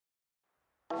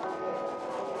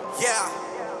Yeah.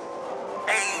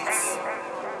 AIDS.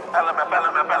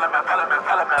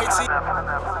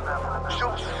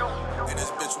 And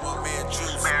this bitch want me and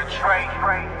juice. You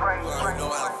already know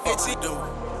how the fuck we do.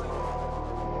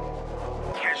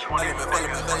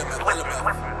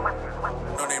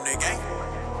 No name they gang.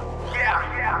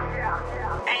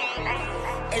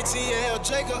 ATL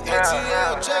Jacob,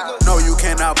 ATL Jacob. No, you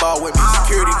cannot ball with me.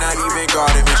 Security not even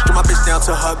guarding me. Strip my bitch down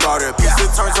to her garter. Piece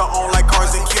it turns her on like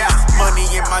cars and keys. Money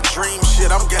in my dream shit,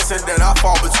 I'm guessing that I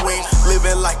fall between.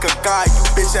 Living like a god, you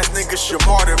bitch ass niggas should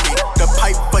martyr me. The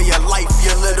pipe for your life, you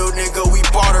little nigga, we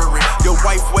bartering. Your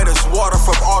wife wet as water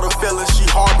from all the feelings she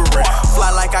harboring.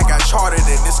 Fly like I got chartered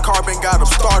in, this carbon got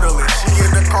them startling. She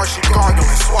in the car, she gargling,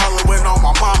 swallowing on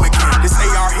my mama again. This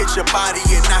AR hit your body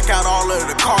and knock out all of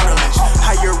the cartilage.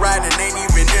 How you riding, ain't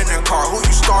even in the car, who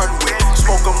you starting with?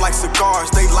 Smoke them like cigars,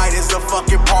 they light as a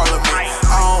fucking parliament.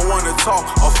 I don't wanna talk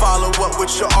or follow up with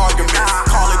your arguments.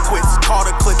 Call it quits, call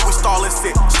the click, we stall and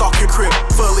sit. Stalk your crib,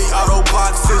 fully auto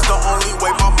blocks is the only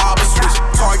way my mob is switch.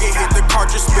 Target hit the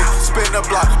cartridge spit, spin the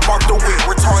block, mark the whip,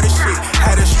 retarded shit.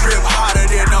 Had a strip hotter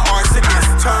than the arsonist.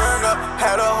 Turn up,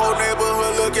 had a whole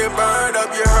neighborhood looking burned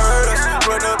up, you heard us.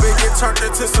 Run up and get turned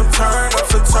into some turn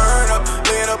ups, a turn up.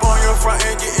 Laying up on your front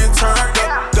and getting turned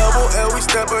up. Double L, we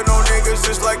stepping on niggas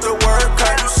just like the word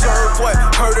cut. You serve what?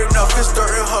 Heard enough, it's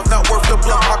dirt and huff, not worth the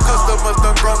bluff. My customers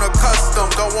done grown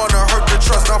accustomed, don't wanna hurt the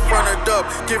trust, I front it up.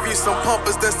 Give you some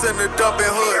pumpers that's in the dumping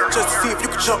hood, just to see if you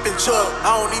can jump and chug.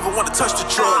 I don't even wanna touch the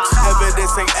drugs.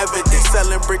 Evidence ain't evidence,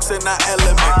 selling bricks and not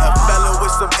element. A felon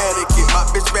with some etiquette, my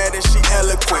bitch bad and she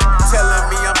eloquent. Telling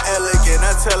me I'm elegant,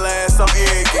 I tell her ass I'm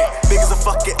arrogant. Big as a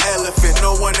fucking elephant,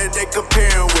 no one that they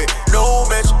comparing with. No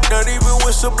match, not even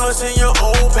with some blunts in your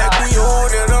own pack. We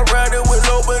on it, I'm riding with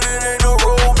low, but it ain't no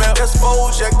roadmap. That's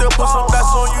full jack, they'll put some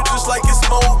bats on you just like it's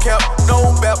smoke cap.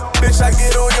 No bap, bitch, I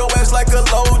get on your ass like a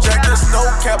low jack. There's no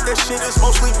cap, that shit is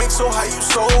mostly mixed, so how you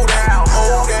sold that? You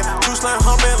owe that, juice line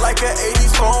humming like an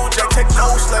 80s phone jack. Take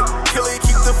no slack, kill it,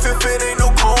 keep the fifth, it ain't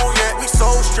no cone yet. We so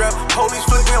strapped, police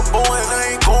flicking, I'm blowing,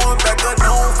 I ain't going back. A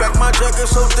known fact, my jacket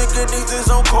so thick it needs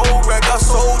its own cold rack. I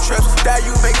sold traps, that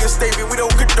you make a statement, we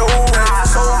don't condone rap.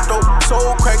 So dope, so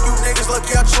crack, you niggas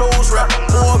lucky I chose rap.